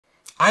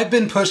I've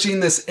been pushing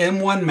this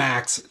M1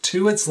 Max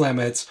to its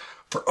limits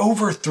for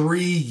over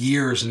 3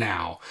 years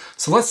now.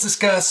 So let's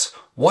discuss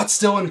what's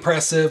still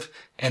impressive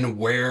and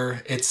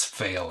where it's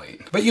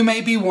failing. But you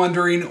may be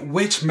wondering,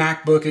 which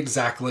MacBook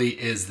exactly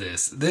is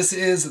this? This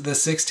is the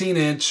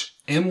 16-inch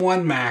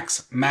M1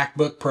 Max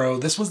MacBook Pro.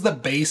 This was the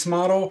base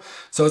model,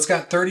 so it's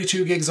got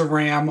 32 gigs of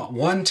RAM,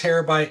 1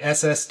 terabyte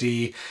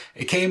SSD.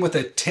 It came with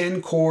a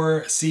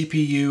 10-core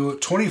CPU,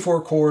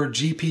 24-core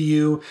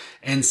GPU,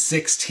 and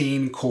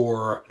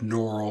 16-core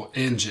neural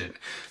engine.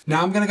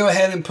 Now I'm gonna go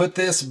ahead and put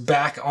this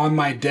back on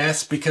my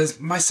desk because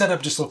my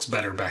setup just looks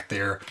better back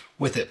there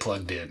with it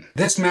plugged in.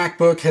 This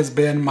MacBook has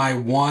been my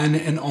one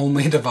and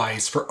only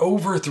device for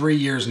over 3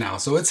 years now,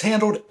 so it's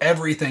handled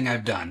everything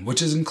I've done,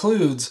 which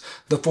includes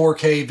the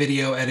 4K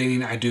video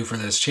editing I do for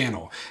this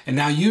channel. And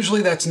now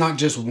usually that's not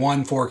just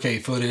one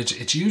 4K footage,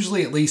 it's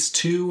usually at least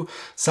 2,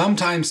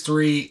 sometimes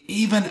 3,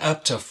 even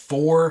up to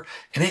 4,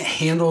 and it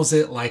handles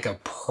it like a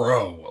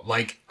pro.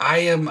 Like, I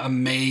am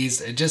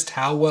amazed at just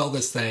how well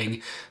this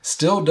thing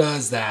still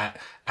does that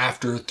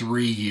after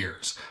 3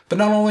 years. But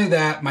not only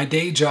that, my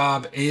day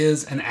job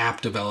is an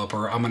app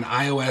developer. I'm an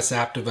iOS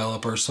app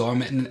developer, so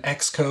I'm in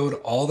Xcode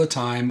all the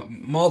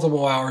time,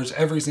 multiple hours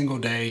every single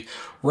day,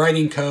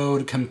 writing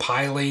code,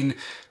 compiling,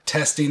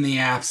 testing the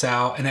apps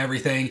out and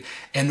everything.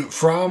 And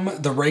from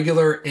the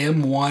regular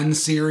M1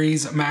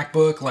 series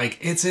MacBook, like,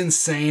 it's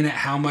insane at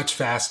how much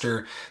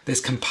faster this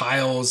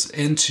compiles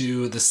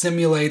into the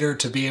simulator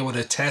to be able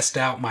to test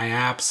out my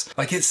apps.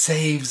 Like, it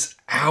saves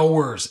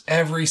hours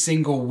every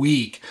single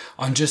week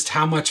on just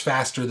how much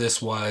faster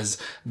this was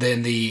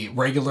than the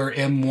regular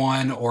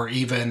M1 or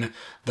even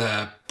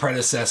the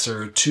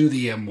predecessor to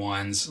the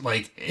M1s.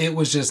 Like, it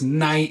was just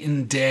night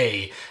and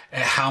day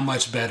at how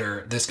much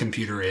better this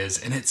computer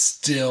is, and it's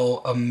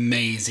still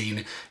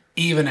amazing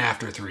even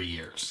after 3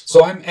 years.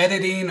 So I'm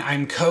editing,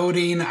 I'm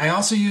coding. I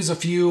also use a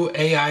few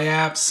AI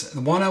apps.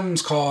 One of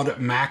them's called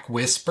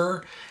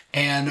MacWhisper.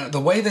 And the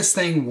way this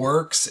thing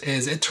works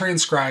is it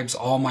transcribes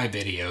all my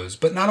videos,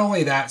 but not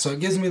only that, so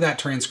it gives me that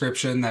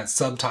transcription, that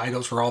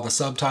subtitles for all the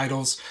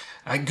subtitles.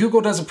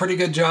 Google does a pretty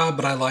good job,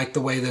 but I like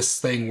the way this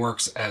thing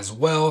works as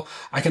well.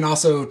 I can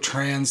also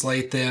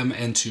translate them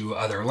into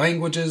other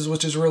languages,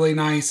 which is really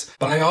nice.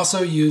 But I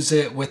also use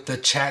it with the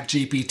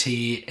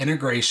ChatGPT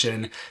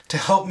integration to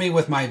help me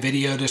with my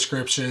video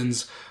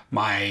descriptions,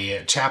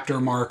 my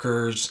chapter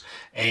markers,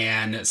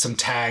 and some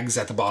tags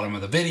at the bottom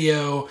of the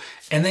video,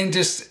 and then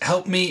just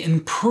help me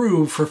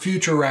improve for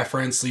future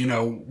reference. You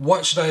know,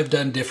 what should I have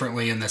done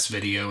differently in this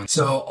video? And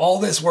so all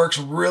this works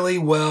really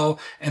well.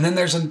 And then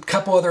there's a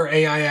couple other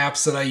AI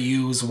apps that I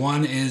use.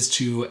 One is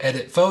to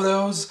edit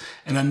photos,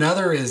 and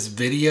another is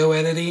video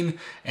editing.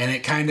 And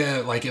it kind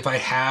of, like, if I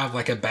have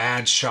like a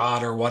bad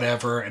shot or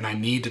whatever and I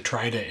need to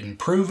try to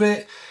improve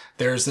it,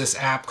 there's this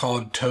app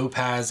called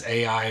Topaz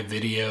AI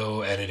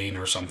video editing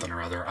or something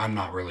or other. I'm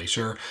not really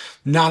sure.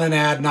 Not an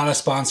ad, not a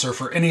sponsor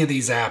for any of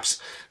these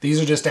apps. These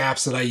are just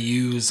apps that I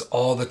use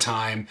all the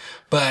time.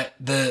 But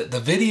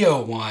the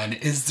video one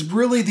is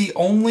really the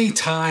only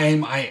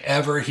time I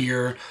ever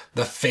hear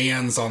the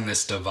fans on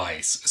this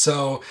device.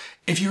 So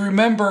if you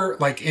remember,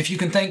 like, if you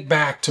can think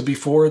back to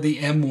before the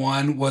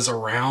M1 was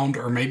around,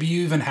 or maybe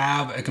you even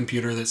have a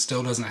computer that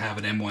still doesn't have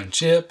an M1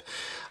 chip,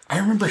 I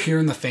remember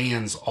hearing the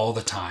fans all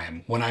the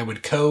time when I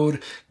would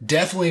code,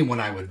 definitely when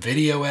I would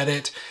video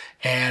edit.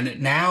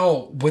 And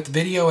now with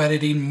video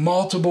editing,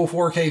 multiple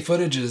 4K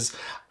footages,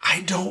 I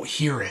don't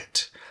hear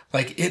it.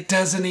 Like, it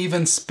doesn't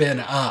even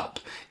spin up.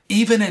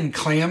 Even in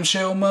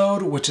clamshell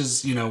mode, which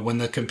is, you know, when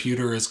the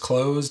computer is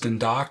closed and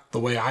docked the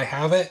way I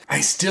have it,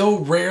 I still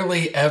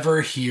rarely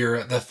ever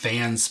hear the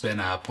fan spin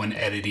up when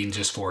editing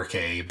just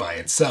 4K by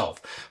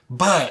itself.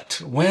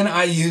 But when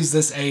I use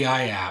this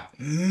AI app,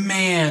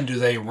 man, do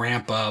they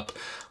ramp up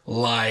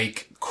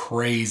like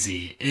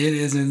crazy. It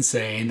is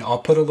insane. I'll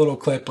put a little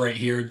clip right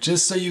here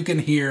just so you can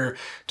hear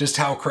just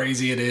how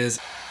crazy it is.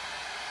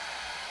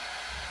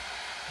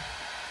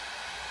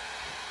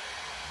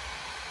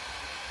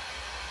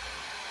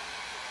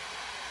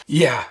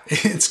 Yeah,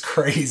 it's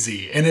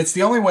crazy. And it's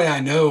the only way I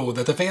know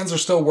that the fans are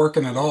still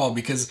working at all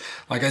because,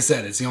 like I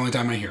said, it's the only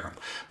time I hear them.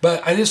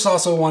 But I just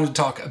also wanted to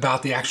talk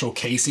about the actual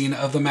casing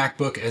of the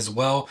MacBook as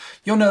well.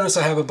 You'll notice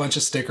I have a bunch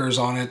of stickers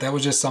on it. That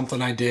was just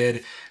something I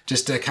did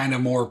just to kind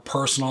of more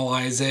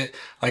personalize it.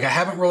 Like, I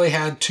haven't really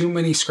had too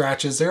many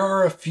scratches. There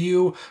are a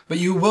few, but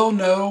you will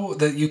know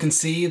that you can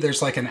see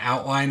there's like an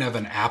outline of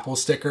an Apple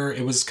sticker.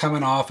 It was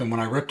coming off, and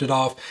when I ripped it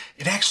off,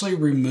 it actually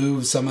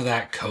removed some of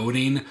that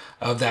coating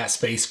of that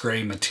space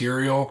gray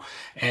material.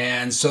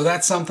 And so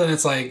that's something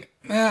that's like,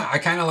 I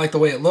kind of like the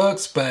way it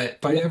looks, but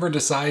if I ever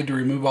decide to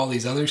remove all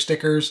these other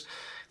stickers,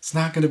 it's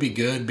not going to be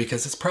good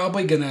because it's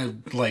probably going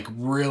to like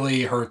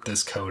really hurt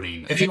this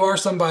coating. If you are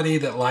somebody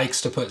that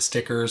likes to put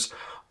stickers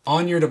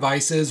on your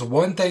devices,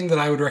 one thing that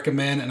I would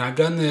recommend, and I've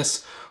done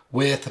this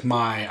with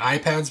my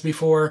iPads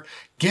before,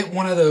 get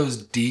one of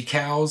those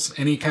decals,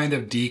 any kind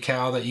of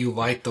decal that you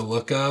like the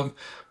look of,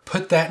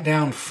 put that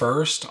down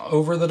first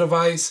over the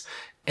device,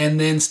 and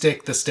then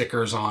stick the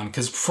stickers on.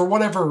 Because for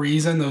whatever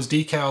reason, those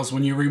decals,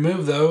 when you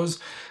remove those,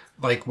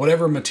 like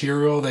whatever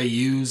material they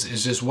use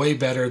is just way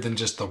better than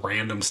just the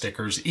random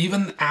stickers.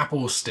 Even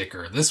Apple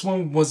sticker. This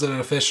one was an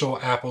official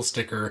Apple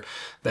sticker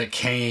that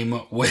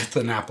came with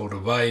an Apple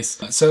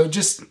device. So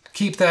just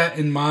keep that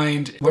in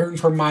mind. Learn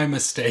from my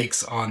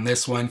mistakes on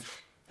this one.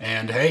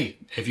 And hey,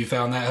 if you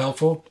found that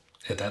helpful,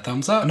 hit that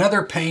thumbs up.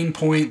 Another pain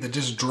point that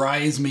just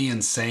drives me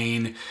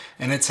insane,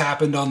 and it's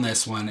happened on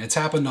this one, it's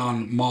happened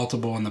on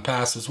multiple in the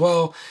past as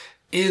well,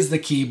 is the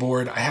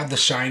keyboard. I have the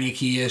shiny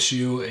key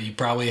issue. You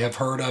probably have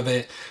heard of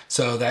it.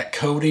 So that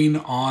coating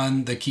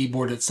on the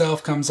keyboard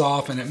itself comes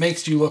off and it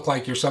makes you look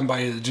like you're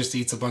somebody that just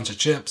eats a bunch of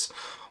chips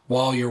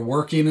while you're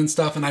working and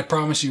stuff. And I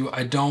promise you,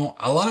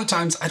 a lot of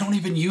times I don't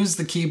even use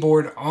the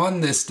keyboard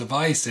on this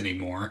device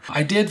anymore.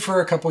 I did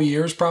for a couple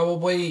years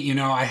probably. You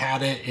know, I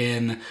had it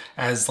in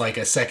as like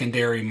a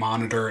secondary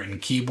monitor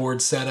and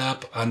keyboard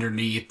setup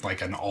underneath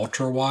like an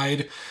ultra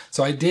wide.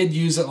 So I did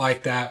use it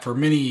like that for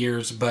many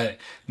years, but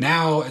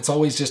now it's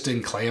always just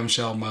in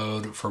clamshell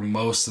mode for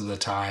most of the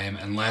time,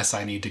 unless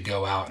I need to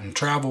go out and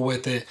travel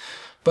with it.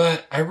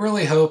 But I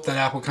really hope that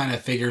Apple kind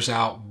of figures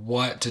out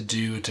what to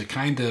do to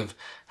kind of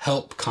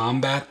help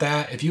combat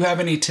that. If you have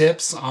any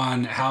tips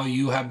on how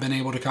you have been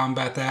able to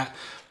combat that,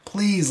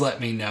 please let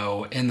me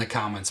know in the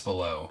comments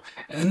below.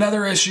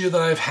 Another issue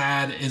that I've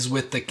had is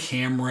with the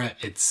camera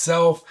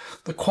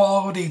itself. The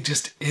quality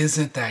just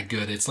isn't that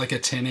good. It's like a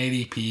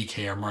 1080p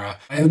camera.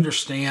 I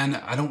understand,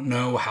 I don't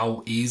know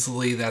how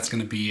easily that's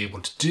going to be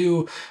able to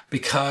do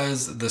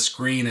because the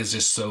screen is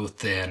just so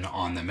thin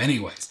on them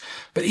anyways.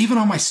 But even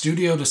on my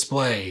studio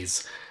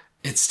displays,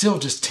 it's still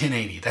just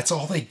 1080. That's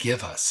all they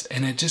give us.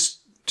 And it just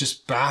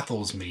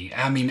baffles me.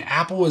 I mean,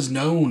 Apple is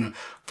known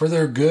for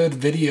their good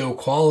video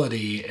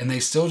quality and they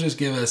still just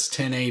give us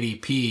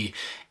 1080p,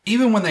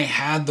 even when they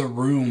had the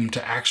room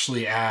to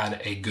actually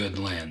add a good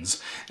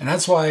lens. And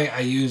that's why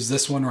I use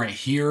this one right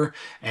here.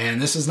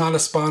 And this is not a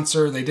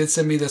sponsor. They did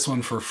send me this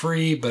one for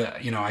free,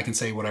 but you know, I can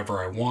say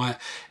whatever I want.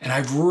 And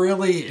I've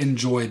really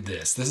enjoyed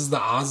this. This is the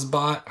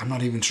OBSBOT. I'm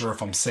not even sure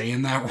if I'm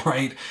saying that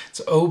right.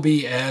 It's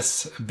OBSBOT.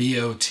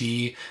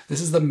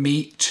 This is the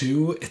Meet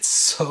 2. It's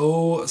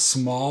so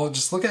small.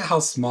 Just look at how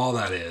small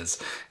that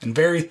is. And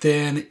very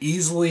thin,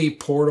 easily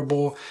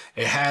portable.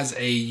 It has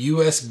a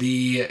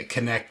USB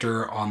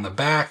connector on the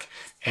back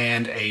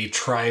and a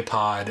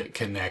tripod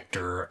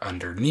connector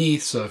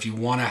underneath. So if you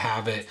want to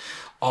have it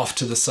off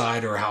to the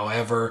side or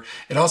however.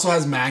 It also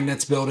has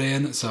magnets built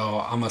in,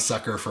 so I'm a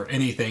sucker for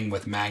anything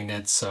with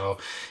magnets, so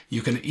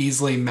you can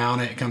easily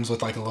mount it. It comes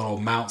with like a little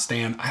mount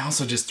stand. I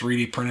also just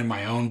 3D printed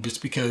my own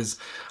just because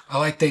I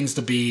like things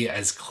to be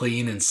as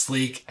clean and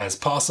sleek as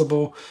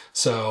possible.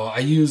 So I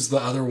use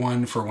the other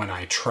one for when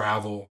I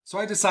travel. So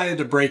I decided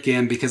to break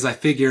in because I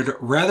figured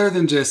rather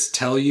than just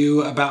tell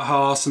you about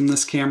how awesome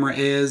this camera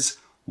is,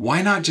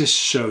 why not just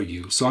show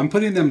you? So I'm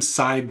putting them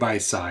side by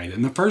side.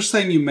 And the first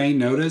thing you may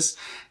notice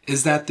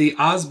is that the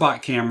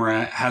OBSBOT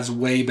camera has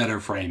way better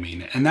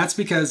framing. And that's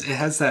because it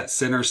has that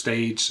center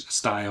stage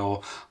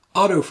style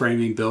auto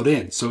framing built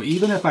in. So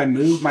even if I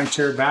move my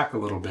chair back a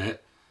little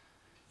bit,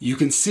 you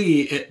can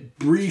see it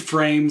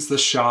reframes the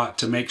shot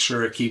to make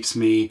sure it keeps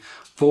me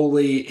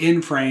fully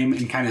in frame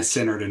and kind of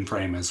centered in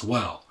frame as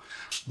well.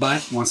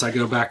 But once I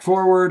go back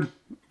forward,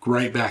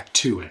 right back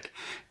to it.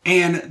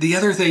 And the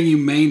other thing you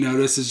may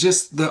notice is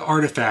just the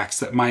artifacts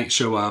that might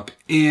show up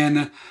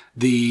in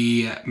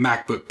the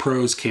MacBook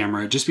Pro's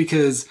camera, just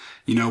because,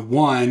 you know,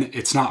 one,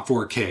 it's not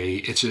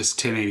 4K, it's just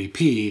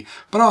 1080p,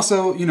 but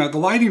also, you know, the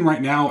lighting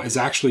right now is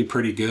actually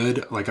pretty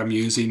good. Like I'm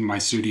using my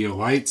studio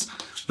lights,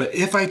 but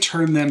if I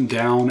turn them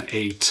down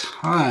a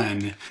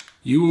ton,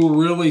 you will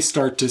really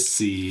start to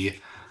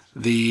see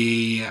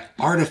the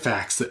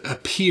artifacts that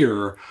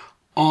appear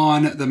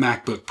on the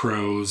MacBook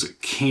Pro's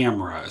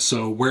camera.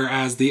 So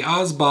whereas the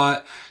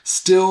OBSBOT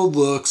still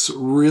looks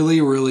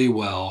really, really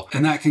well,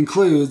 and that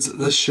concludes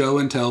the show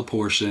and tell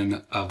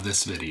portion of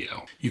this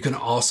video. You can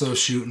also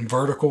shoot in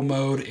vertical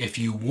mode if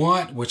you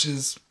want, which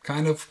is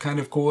kind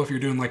of cool. If you're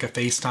doing like a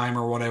FaceTime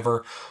or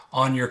whatever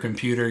on your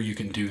computer, you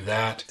can do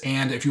that.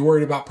 And if you're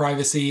worried about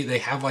privacy, they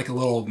have like a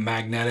little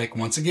magnetic,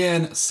 once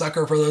again,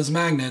 sucker for those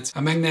magnets,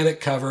 a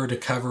magnetic cover to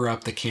cover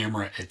up the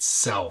camera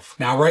itself.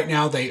 Now, right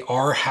now they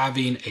are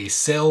having a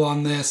sale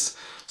on this.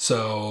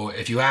 So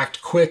if you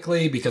act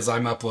quickly, because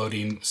I'm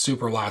uploading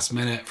super last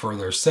minute for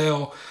their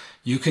sale,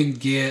 you can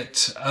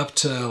get up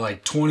to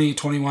like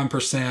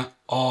 21%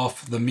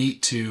 off the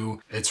Meet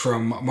 2. It's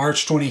from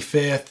March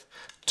 25th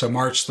to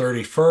March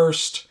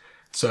 31st.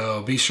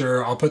 So be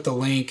sure, I'll put the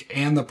link,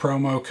 and the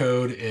promo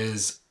code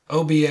is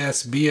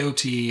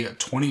OBSBOT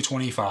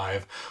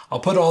 2025. I'll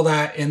put all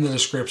that in the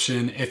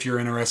description if you're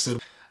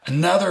interested.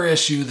 Another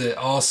issue that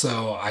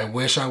also I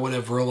wish I would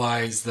have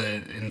realized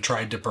that and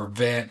tried to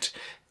prevent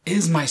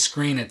is my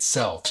screen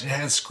itself. It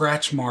has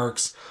scratch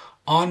marks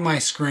on my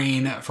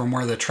screen from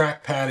where the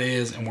trackpad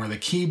is and where the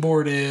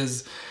keyboard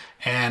is.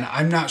 And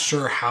I'm not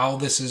sure how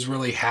this has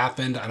really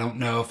happened. I don't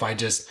know if I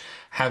just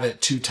have it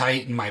too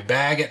tight in my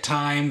bag at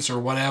times or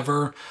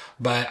whatever,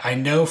 but I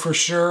know for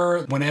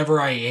sure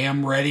whenever I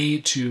am ready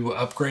to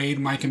upgrade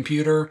my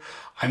computer,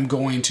 I'm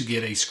going to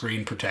get a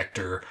screen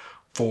protector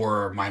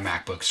for my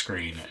MacBook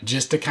screen,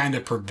 just to kind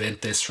of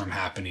prevent this from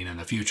happening in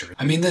the future.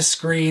 I mean, this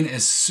screen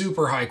is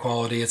super high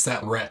quality. It's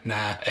that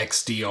Retina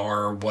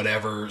XDR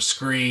whatever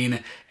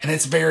screen, and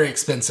it's very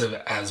expensive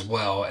as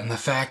well. And the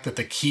fact that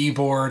the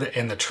keyboard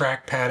and the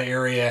trackpad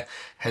area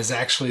has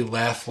actually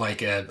left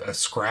like a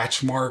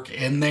scratch mark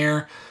in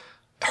there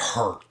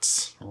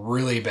hurts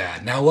really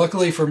bad. Now,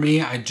 luckily for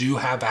me, I do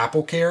have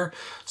Apple Care.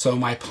 So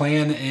my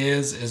plan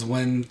is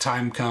when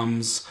time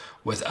comes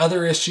with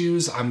other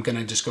issues, I'm going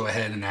to just go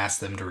ahead and ask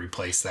them to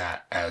replace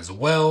that as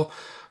well.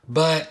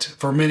 But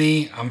for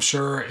many, I'm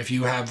sure if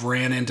you have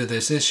ran into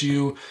this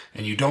issue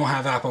and you don't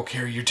have Apple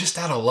Care, you're just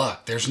out of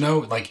luck. There's no,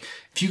 like,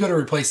 if you go to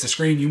replace the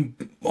screen, you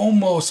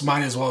almost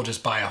might as well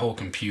just buy a whole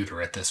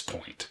computer at this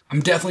point. I'm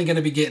definitely going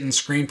to be getting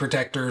screen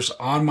protectors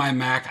on my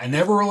Mac. I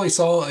never really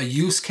saw a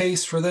use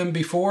case for them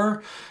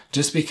before,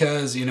 just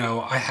because, you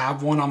know, I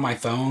have one on my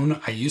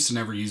phone. I used to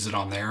never use it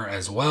on there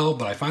as well,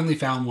 but I finally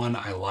found one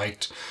I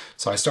liked.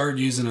 So I started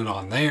using it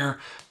on there.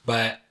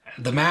 But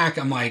the Mac,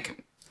 I'm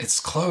like, it's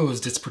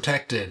closed, it's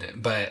protected,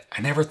 but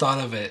I never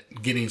thought of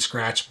it getting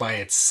scratched by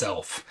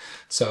itself.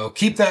 So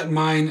keep that in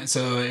mind.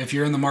 So if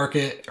you're in the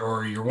market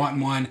or you're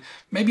wanting one,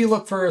 maybe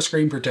look for a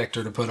screen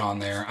protector to put on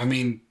there. I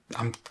mean,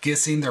 I'm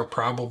guessing they're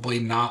probably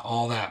not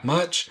all that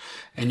much,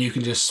 and you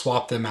can just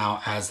swap them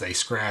out as they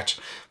scratch.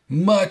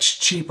 Much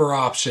cheaper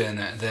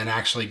option than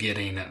actually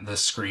getting the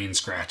screen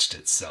scratched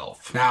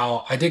itself.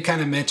 Now, I did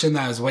kind of mention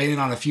that I was waiting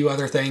on a few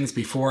other things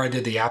before I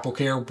did the Apple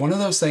Care. One of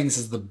those things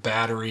is the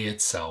battery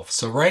itself.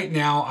 So right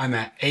now I'm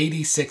at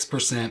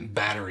 86%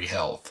 battery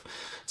health.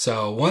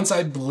 So once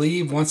I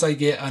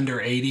get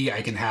under 80,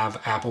 I can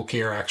have Apple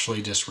Care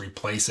actually just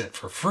replace it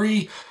for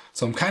free.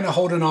 So I'm kind of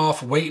holding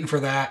off, waiting for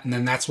that, and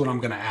then that's what I'm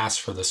going to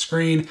ask for the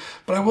screen.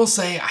 But I will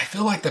say, I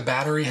feel like the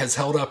battery has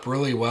held up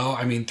really well.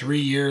 I mean, 3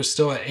 years,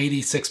 still at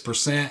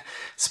 86%,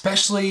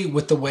 especially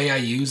with the way I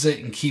use it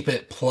and keep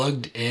it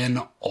plugged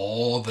in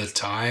all the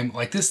time.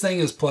 Like, this thing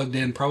is plugged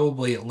in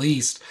probably at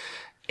least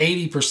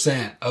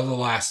 80% of the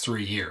last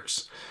 3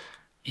 years.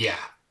 Yeah,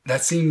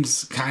 that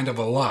seems kind of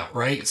a lot,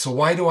 right? So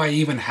why do I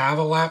even have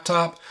a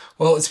laptop?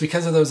 Well, it's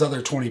because of those other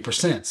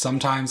 20%.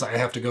 Sometimes I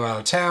have to go out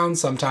of town.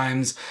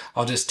 Sometimes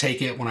I'll just take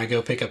it when I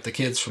go pick up the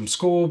kids from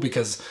school,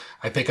 because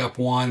I pick up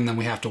one, then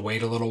we have to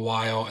wait a little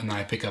while, and then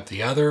I pick up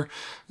the other.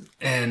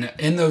 And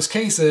in those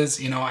cases,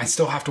 you know, I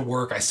still have to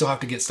work. I still have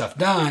to get stuff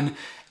done.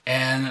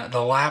 And the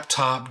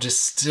laptop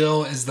just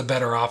still is the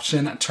better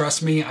option.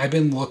 Trust me, I've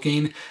been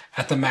looking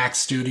at the Mac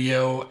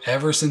Studio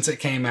ever since it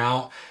came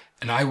out,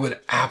 and I would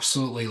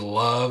absolutely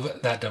love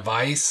that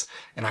device.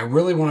 And I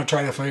really want to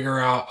try to figure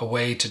out a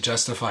way to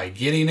justify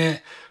getting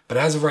it. But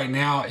as of right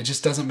now, it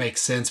just doesn't make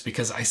sense,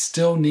 because I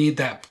still need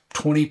that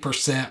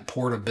 20%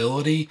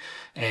 portability.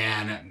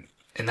 And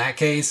in that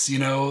case, you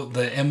know,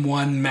 the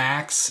M1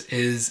 Max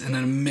is an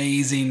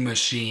amazing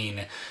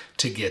machine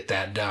to get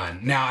that done.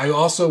 Now, I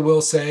also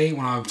will say,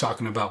 when I'm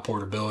talking about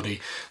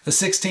portability, the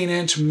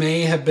 16-inch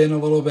may have been a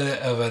little bit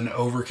of an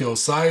overkill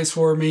size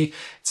for me.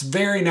 It's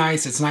very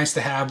nice. It's nice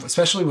to have,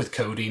 especially with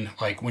coding.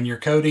 Like, when you're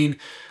coding,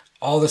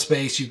 all the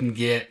space you can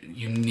get,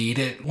 you need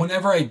it.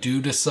 Whenever I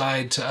do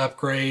decide to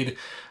upgrade,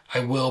 I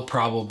will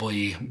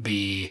probably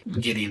be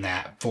getting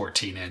that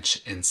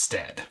 14-inch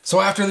instead. So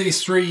after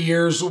these 3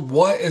 years,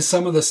 what is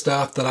some of the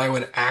stuff that I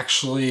would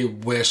actually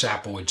wish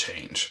Apple would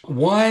change?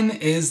 One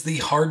is the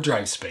hard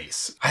drive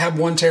space. I have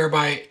 1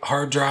 terabyte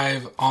hard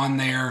drive on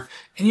there,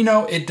 and you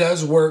know, it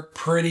does work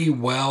pretty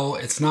well.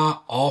 It's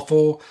not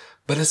awful,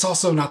 but it's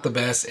also not the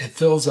best. It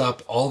fills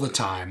up all the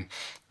time.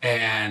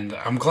 And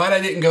I'm glad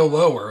I didn't go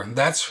lower,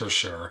 that's for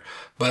sure.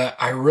 But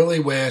I really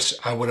wish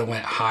I would have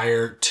went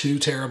higher, 2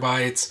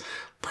 terabytes.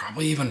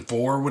 Probably even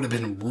 4 would have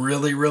been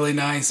really, really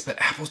nice,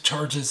 but Apple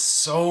charges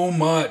so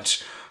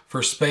much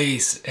for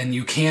space, and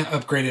you can't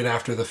upgrade it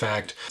after the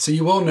fact. So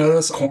you will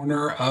notice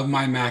corner of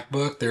my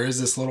MacBook, there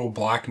is this little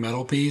black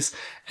metal piece,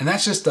 and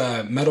that's just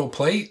a metal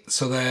plate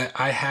so that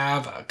I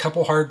have a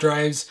couple hard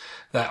drives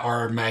that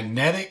are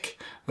magnetic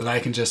that I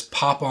can just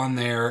pop on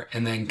there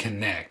and then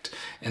connect.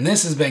 And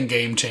this has been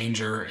game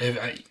changer.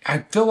 I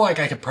feel like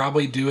I could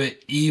probably do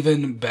it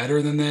even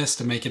better than this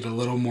to make it a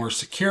little more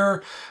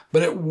secure,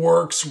 but it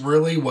works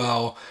really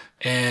well.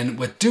 And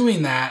with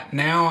doing that,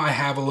 now I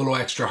have a little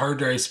extra hard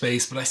drive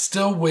space, but I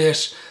still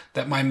wish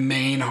that my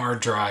main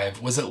hard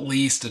drive was at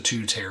least a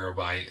 2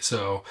 terabyte.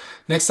 So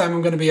next time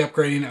I'm going to be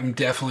upgrading, I'm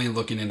definitely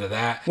looking into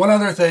that. One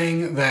other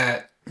thing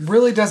that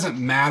really doesn't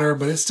matter,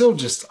 but it's still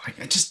just,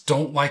 I just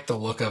don't like the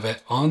look of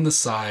it on the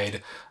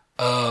side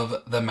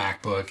of the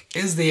MacBook,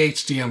 is the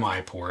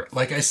HDMI port.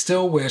 Like, I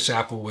still wish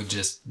Apple would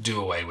just do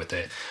away with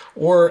it,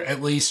 or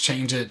at least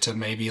change it to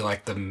maybe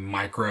like the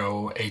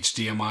micro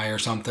HDMI or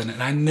something.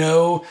 And I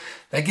know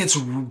that gets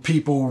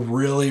people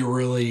really,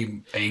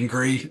 really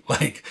angry.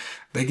 Like,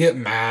 they get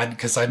mad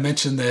because I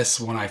mentioned this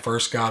when I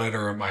first got it,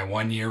 or my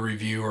 1 year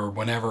review, or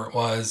whenever it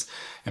was.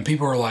 And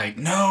people are like,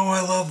 no, I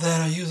love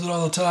that. I use it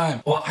all the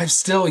time. Well, I've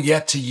still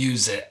yet to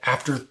use it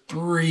after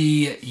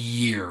 3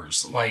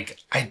 years. Like,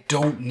 I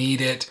don't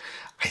need it.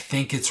 I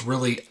think it's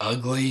really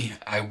ugly.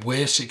 I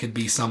wish it could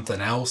be something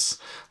else.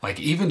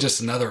 Like even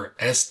just another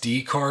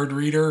SD card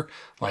reader.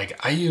 Like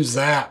I use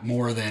that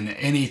more than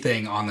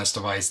anything on this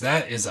device.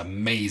 That is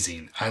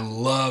amazing. I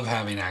love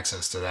having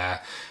access to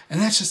that. And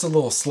that's just a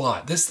little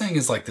slot. This thing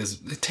is like this,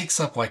 it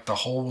takes up like the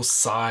whole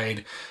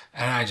side,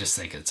 and I just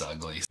think it's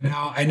ugly.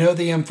 Now, I know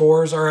the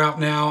M4s are out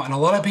now, and a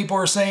lot of people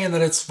are saying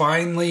that it's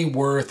finally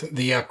worth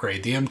the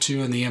upgrade. The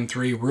M2 and the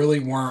M3 really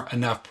weren't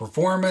enough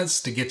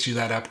performance to get you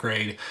that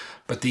upgrade.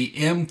 But the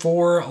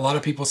M4, a lot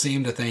of people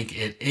seem to think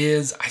it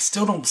is. I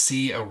still don't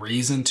see a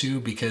reason to,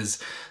 because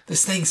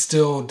this thing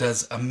still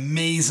does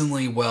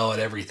amazingly well at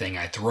everything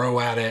I throw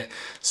at it.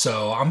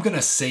 So I'm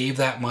gonna save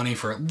that money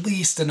for at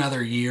least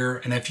another year.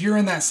 And if you're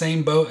in that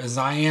same boat as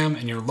I am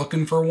and you're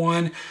looking for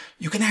one,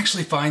 you can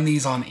actually find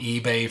these on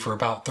eBay for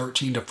about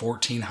 $1,300 to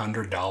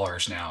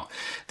 $1,400 now.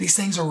 These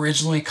things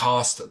originally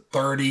cost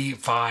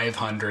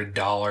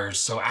 $3,500.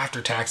 So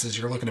after taxes,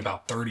 you're looking at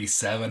about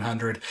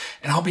 $3,700.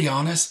 And I'll be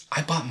honest,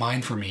 I bought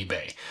mine from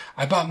eBay.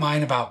 I bought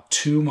mine about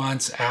 2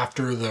 months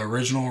after the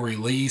original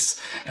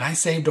release, and I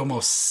saved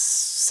almost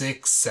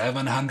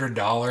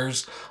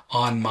 $600-700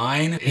 on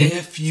mine.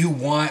 If you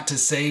want to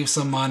save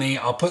some money,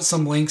 I'll put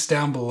some links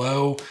down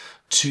below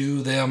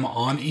to them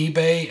on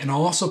eBay, and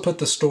I'll also put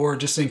the store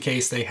just in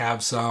case they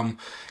have some,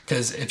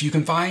 because if you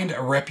can find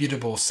a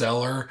reputable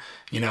seller,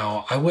 you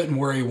know, I wouldn't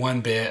worry one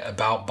bit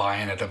about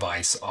buying a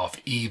device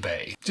off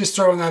eBay. Just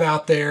throwing that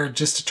out there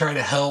just to try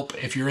to help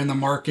if you're in the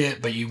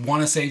market but you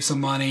want to save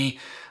some money.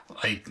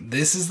 Like,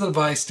 this is the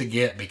device to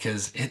get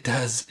because it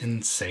does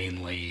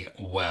insanely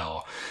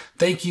well.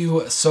 Thank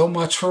you so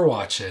much for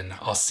watching.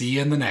 I'll see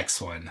you in the next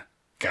one.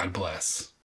 God bless.